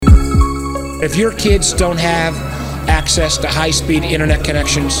If your kids don't have access to high-speed internet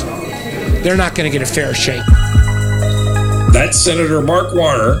connections, they're not going to get a fair shake. That's Senator Mark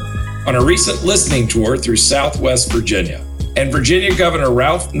Warner on a recent listening tour through Southwest Virginia. And Virginia Governor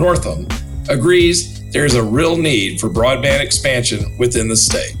Ralph Northam agrees there's a real need for broadband expansion within the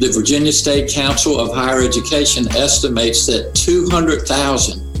state. The Virginia State Council of Higher Education estimates that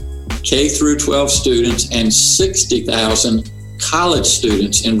 200,000 K through 12 students and 60,000 college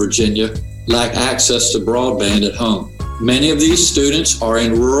students in Virginia lack access to broadband at home. Many of these students are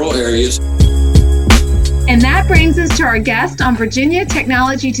in rural areas. And that brings us to our guest on Virginia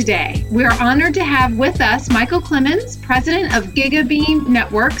Technology Today. We are honored to have with us Michael Clemens, president of GigaBeam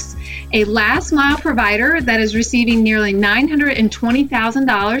Networks, a last mile provider that is receiving nearly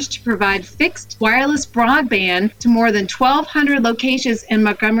 $920,000 to provide fixed wireless broadband to more than 1,200 locations in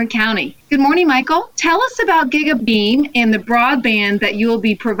Montgomery County. Good morning, Michael. Tell us about GigaBeam and the broadband that you will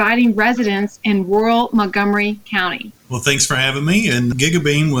be providing residents in rural Montgomery County. Well, thanks for having me. And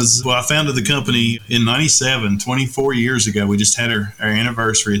GigaBeam I founded the company in 97, 24 years ago. We just had our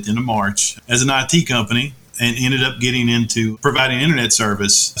anniversary at the end of March as an IT company, and ended up getting into providing internet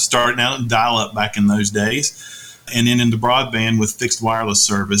service, starting out in dial-up back in those days, and then into broadband with fixed wireless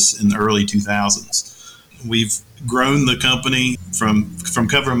service in the early 2000s. We've grown the company from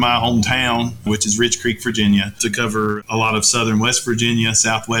covering my hometown, which is Rich Creek, Virginia, to cover a lot of southern West Virginia,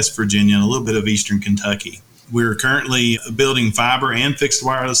 southwest Virginia, and a little bit of eastern Kentucky. We're currently building fiber and fixed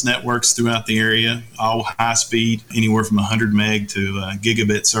wireless networks throughout the area, all high speed, anywhere from 100 meg to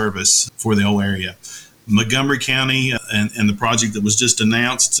gigabit service for the whole area. Montgomery County and the project that was just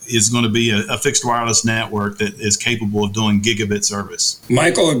announced is going to be a fixed wireless network that is capable of doing gigabit service.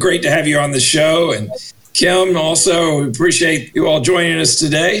 Michael, great to have you on the show. And Kim, also, we appreciate you all joining us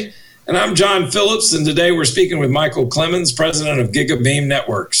today. And I'm John Phillips, and today we're speaking with Michael Clemens, president of GigaBeam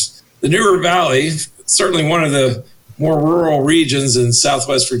Networks. The New River Valley, certainly one of the more rural regions in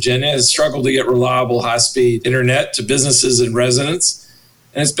Southwest Virginia, has struggled to get reliable high-speed internet to businesses and residents.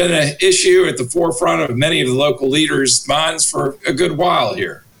 And it's been an issue at the forefront of many of the local leaders' minds for a good while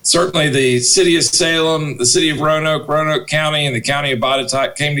here. Certainly the city of Salem, the city of Roanoke County, and the county of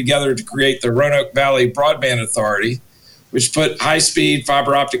Botetourt came together to create the Roanoke Valley Broadband Authority, which put high-speed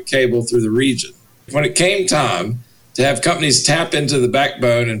fiber optic cable through the region. When it came time to have companies tap into the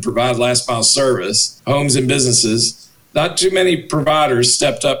backbone and provide last-mile service, homes and businesses, not too many providers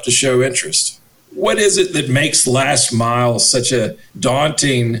stepped up to show interest. What is it that makes last mile such a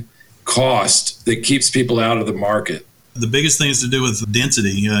daunting cost that keeps people out of the market? The biggest thing is to do with density.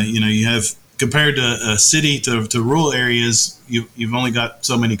 You have, compared to a city to rural areas, you've only got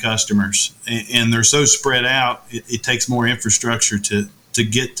so many customers, and they're so spread out, it takes more infrastructure to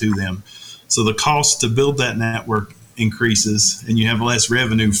get to them. So the cost to build that network increases, and you have less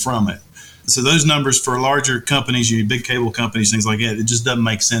revenue from it. So those numbers for larger companies, big cable companies, things like that, it just doesn't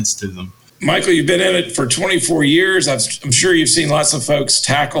make sense to them. Michael, you've been in it for 24 years. I'm sure you've seen lots of folks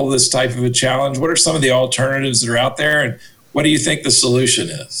tackle this type of a challenge. What are some of the alternatives that are out there, and what do you think the solution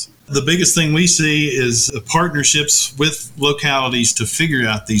is? The biggest thing we see is partnerships with localities to figure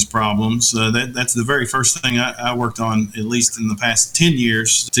out these problems. That's the very first thing I worked on, at least in the past 10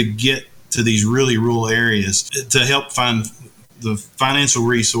 years, to get to these really rural areas, to help find the financial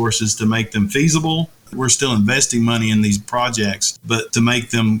resources to make them feasible. We're still investing money in these projects, but to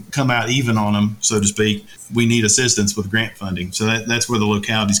make them come out even on them, so to speak, we need assistance with grant funding. So that's where the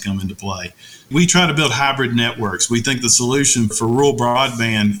localities come into play. We try to build hybrid networks. We think the solution for rural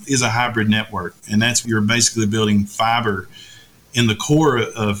broadband is a hybrid network, and that's you're basically building fiber in the core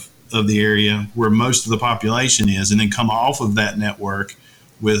of the area where most of the population is, and then come off of that network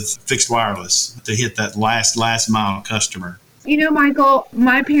with fixed wireless to hit that last mile customer. You know, Michael,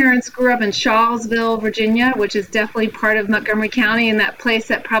 my parents grew up in Shawsville, Virginia, which is definitely part of Montgomery County, and that place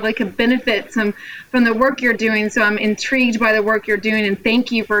that probably could benefit some from the work you're doing. So I'm intrigued by the work you're doing, and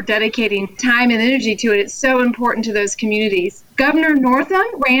thank you for dedicating time and energy to it. It's so important to those communities. Governor Northam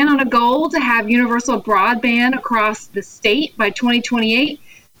ran on a goal to have universal broadband across the state by 2028.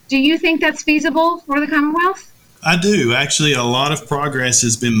 Do you think that's feasible for the Commonwealth? I do. Actually, a lot of progress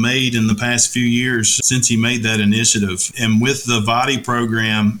has been made in the past few years since he made that initiative. And with the VADI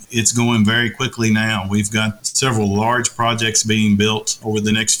program, it's going very quickly now. We've got several large projects being built over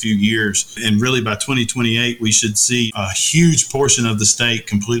the next few years. And really by 2028, we should see a huge portion of the state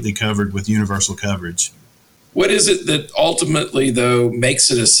completely covered with universal coverage. What is it that ultimately, though, makes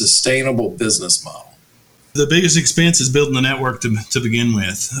it a sustainable business model? The biggest expense is building the network to begin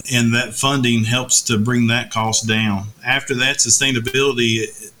with, and that funding helps to bring that cost down. After that,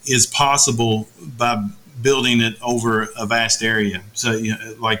 sustainability is possible by building it over a vast area. So,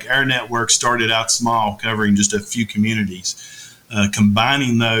 like our network started out small, covering just a few communities.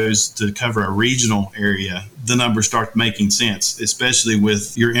 Combining those to cover a regional area, the numbers start making sense, especially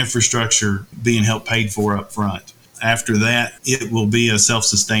with your infrastructure being helped paid for up front. After that, it will be a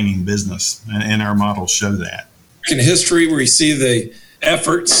self-sustaining business, and our models show that. In history, we see the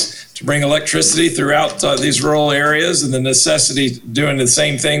efforts to bring electricity throughout these rural areas and the necessity doing the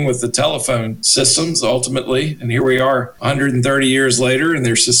same thing with the telephone systems ultimately. And here we are 130 years later, and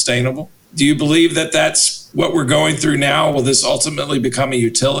they're sustainable. Do you believe that that's what we're going through now? Will this ultimately become a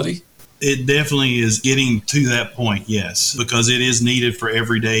utility? It definitely is getting to that point, yes, because it is needed for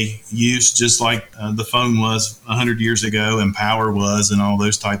everyday use, just like the phone was 100 years ago and power was and all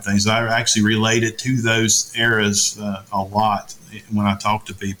those type things. I actually relate it to those eras a lot when I talk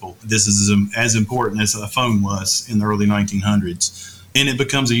to people. This is as important as a phone was in the early 1900s. And it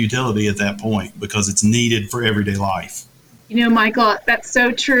becomes a utility at that point because it's needed for everyday life. You know, Michael, that's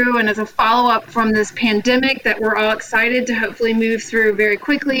so true. And as a follow-up from this pandemic that we're all excited to hopefully move through very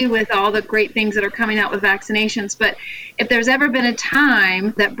quickly with all the great things that are coming out with vaccinations. But if there's ever been a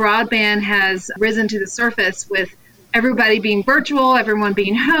time that broadband has risen to the surface with everybody being virtual, everyone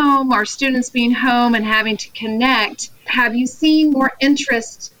being home, our students being home and having to connect, have you seen more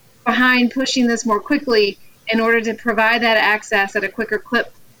interest behind pushing this more quickly in order to provide that access at a quicker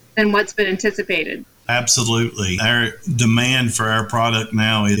clip than what's been anticipated? Absolutely. Our demand for our product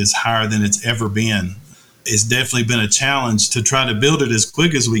now is higher than it's ever been. It's definitely been a challenge to try to build it as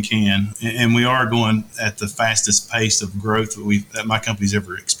quick as we can, and we are going at the fastest pace of growth that my company's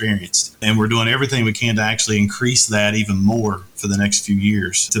ever experienced. And we're doing everything we can to actually increase that even more for the next few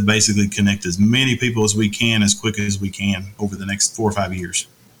years to basically connect as many people as we can as quick as we can over the next 4 or 5 years.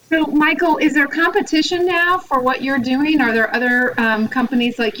 So, Michael, is there competition now for what you're doing? Are there other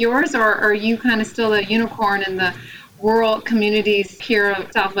companies like yours, or are you kind of still a unicorn in the rural communities here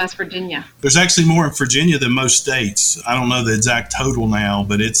of Southwest Virginia? There's actually more in Virginia than most states. I don't know the exact total now,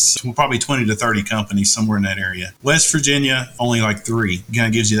 but it's probably 20 to 30 companies somewhere in that area. West Virginia, only like 3. Kind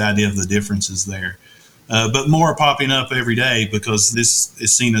of gives you the idea of the differences there. But more are popping up every day because this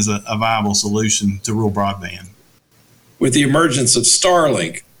is seen as a viable solution to rural broadband. With the emergence of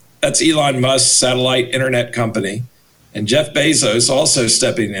Starlink, that's Elon Musk's satellite internet company, and Jeff Bezos also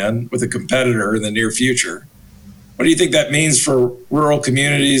stepping in with a competitor in the near future. What do you think that means for rural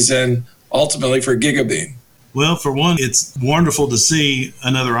communities and ultimately for GigaBeam? Well, for one, it's wonderful to see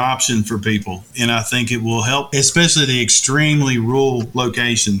another option for people, and I think it will help, especially the extremely rural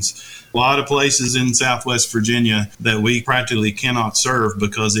locations. A lot of places in Southwest Virginia that we practically cannot serve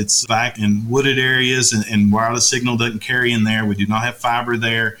because it's back in wooded areas and wireless signal doesn't carry in there. We do not have fiber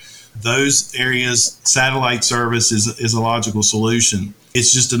there. Those areas, satellite service is a logical solution.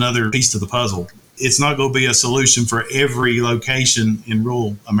 It's just another piece to the puzzle. It's not going to be a solution for every location in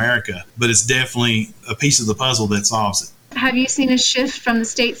rural America, but it's definitely a piece of the puzzle that solves it. Have you seen a shift from the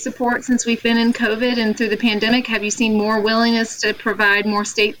state support since we've been in COVID and through the pandemic? Have you seen more willingness to provide more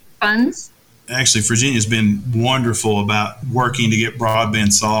state funds? Actually, Virginia's been wonderful about working to get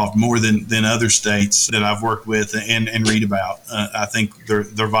broadband solved more than other states that I've worked with and read about. I think their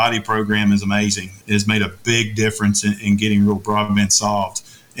VADI program is amazing. It has made a big difference in getting rural broadband solved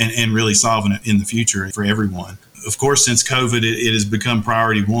and really solving it in the future for everyone. Of course, since COVID, it has become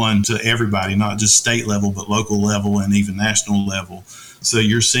priority one to everybody, not just state level, but local level and even national level. So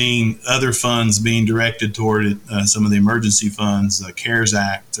you're seeing other funds being directed toward it, some of the emergency funds, CARES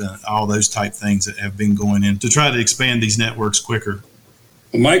Act, all those type things that have been going in to try to expand these networks quicker.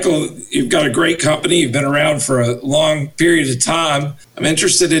 Well, Michael, you've got a great company. You've been around for a long period of time. I'm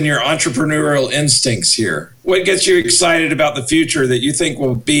interested in your entrepreneurial instincts here. What gets you excited about the future that you think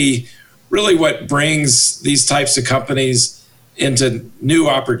will be really what brings these types of companies into new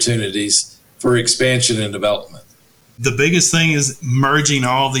opportunities for expansion and development? The biggest thing is merging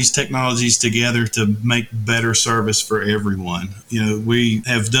all these technologies together to make better service for everyone. We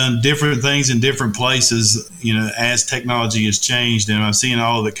have done different things in different places, as technology has changed, and I've seen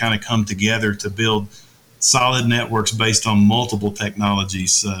all of it kind of come together to build solid networks based on multiple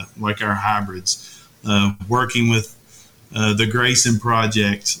technologies, like our hybrids. Working with the Grayson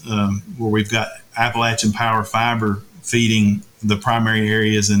project, where we've got Appalachian Power Fiber feeding the primary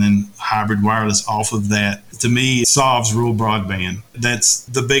areas and then hybrid wireless off of that. To me, it solves rural broadband. That's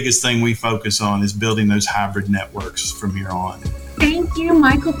the biggest thing we focus on, is building those hybrid networks from here on. Thank you,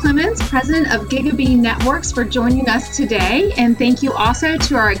 Michael Clemens, president of GigaBeam Networks, for joining us today. And thank you also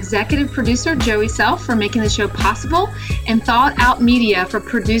to our executive producer, Joey Self, for making the show possible, and Thought Out Media for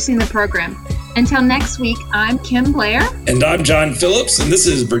producing the program. Until next week, I'm Kim Blair. And I'm John Phillips, and this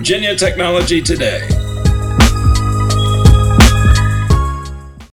is Virginia Technology Today.